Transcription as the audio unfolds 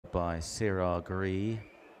followed by Sirah Gris.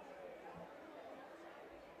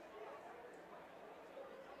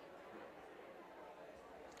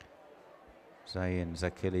 Zayn's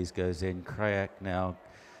Achilles goes in. Krayak now,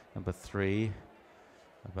 number 3,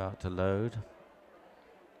 about to load.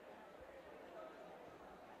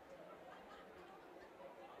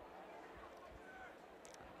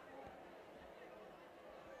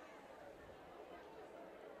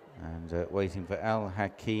 And waiting for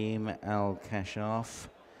Hakeem, Kashaaf.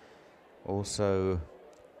 Also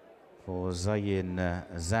for Zayn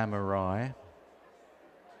Zamarai.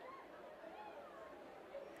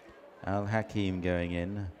 Hakeem going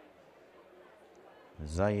in.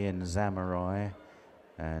 Zayn Zamarai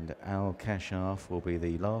and Kashaaf will be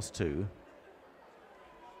the last 2.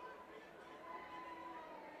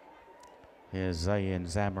 Here's Zayn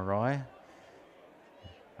Zamarai,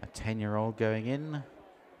 a 10-year-old going in. A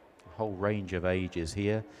whole range of ages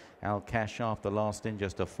here. Kashaaf, the last in,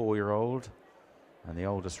 just a 4-year-old. And the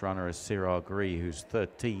oldest runner is Sirah Gris, who's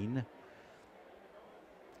 13.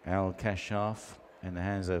 Kashaaf in the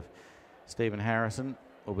hands of Stephen Harrison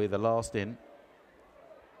will be the last in.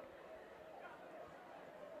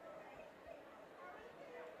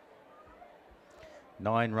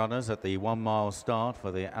 Nine runners at the 1 mile start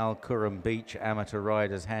for the Qurum Beach Amateur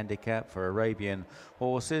Riders Handicap for Arabian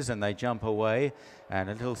horses, and they jump away. And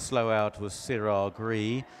a little slow out was Sirah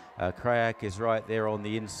Gris. Krayak is right there on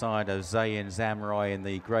the inside of Zayn Zamarai in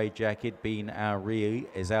the grey jacket. Bin Auri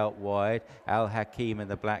is out wide. Hakeem in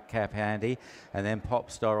the black cap handy. And then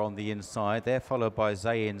Popsstar on the inside. They're followed by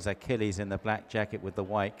Zayn's Achilles in the black jacket with the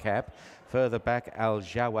white cap. Further back,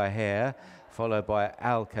 Al-Jawaher, followed by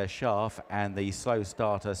Kashaaf, and the slow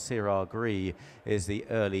starter Sirah Gris is the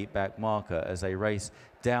early back marker as they race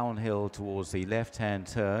downhill towards the left-hand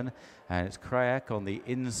turn. And it's Krayak on the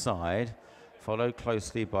inside, followed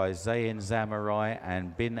closely by Zayn Zamarai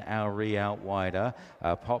and Bin Auri out wider.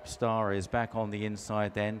 Popsstar is back on the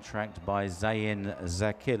inside then, tracked by Zayn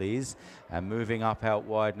Achilles. And moving up out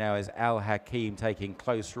wide now is Hakeem, taking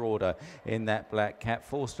closer order in that black cap.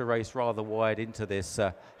 Forced to race rather wide into this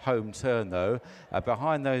home turn though.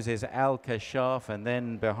 Behind those is Kashaaf, and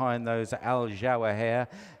then behind those Al-Jawaher,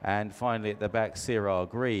 and finally at the back Sirah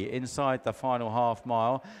Gris. Inside the final half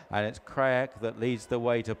mile, and it's Krayak that leads the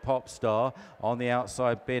way to Popsstar. On the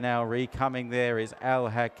outside, Bin Auri. Coming there is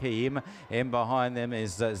Hakeem. In behind them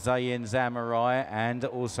is Zayn Zamarai and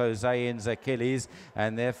also Zayn's Achilles,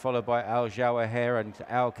 and they're followed by Al-Jawaher and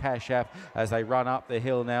Kashaaf as they run up the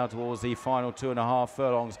hill now towards the final 2.5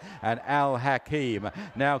 furlongs. And Hakeem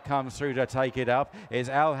now comes through to take it up. Is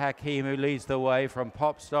Hakeem who leads the way from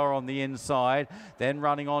Popsstar on the inside. Then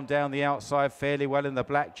running on down the outside fairly well in the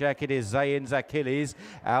black jacket is Zayn's Achilles.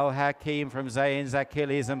 Hakeem from Zayn's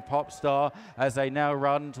Achilles and Popsstar as they now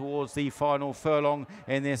run towards the final furlong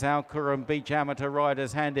in this Qurum Beach Amateur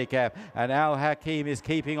Riders Handicap. And Hakeem is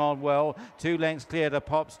keeping on well. 2 lengths clear to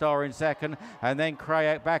Popsstar in second, and then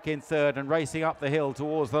Krayak back in third and racing up the hill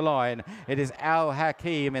towards the line. It is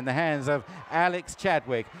Hakeem in the hands of Alex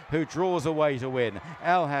Chadwick, who draws away to win.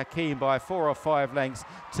 Hakeem by 4 or 5 lengths.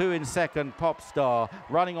 2 in second, Popsstar.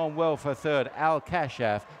 Running on well for third,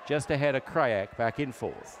 Kashaaf just ahead of Krayak back in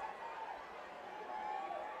fourth.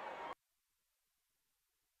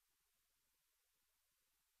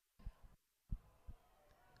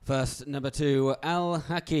 First, number 2,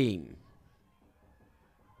 Hakeem.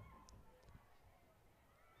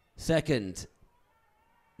 Second,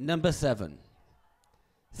 number 7.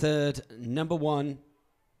 Third, number 1.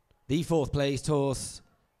 The 4th placed horse,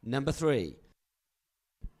 number 3.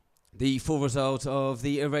 The full result of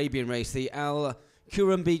the Arabian race, the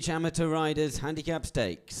Qurum Beach Amateur Riders Handicap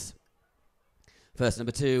Stakes. First,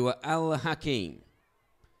 number 2, Hakeem.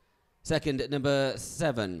 Second, number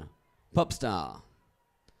 7, Popsstar.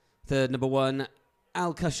 Third, number 1,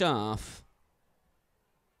 Kashaaf.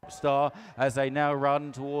 Popsstar as they now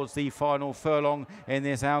run towards the final furlong in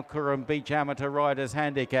this Qurum Beach Amateur Riders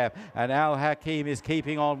Handicap. And Hakeem is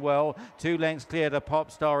keeping on well. 2 lengths clear to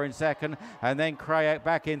Popsstar in second, and then Krayak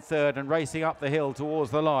back in third and racing up the hill towards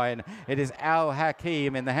the line. It is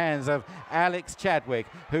Hakeem in the hands of Alex Chadwick,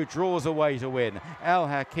 who draws away to win.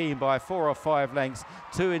 Hakeem by 4 or 5 lengths.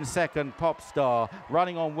 2 in second, Popsstar.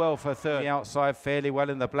 Running on well for third. The outside fairly well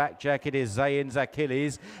in the black jacket is Zayn's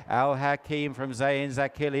Achilles. Hakeem from Zayn's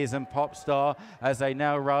Achilles Valleys and Popsstar as they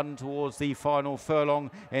now run towards the final furlong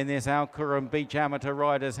in this Qurum Beach Amateur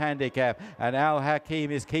Riders Handicap. And Hakeem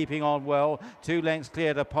is keeping on well. 2 lengths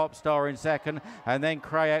clear to Popsstar in second, and then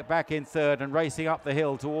Krayak back in third and racing up the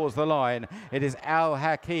hill towards the line. It is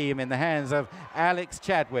Hakeem in the hands of Alex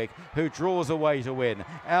Chadwick, who draws away to win.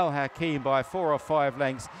 Hakeem by 4 or 5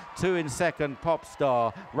 lengths. 2 in second,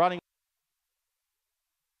 Popsstar running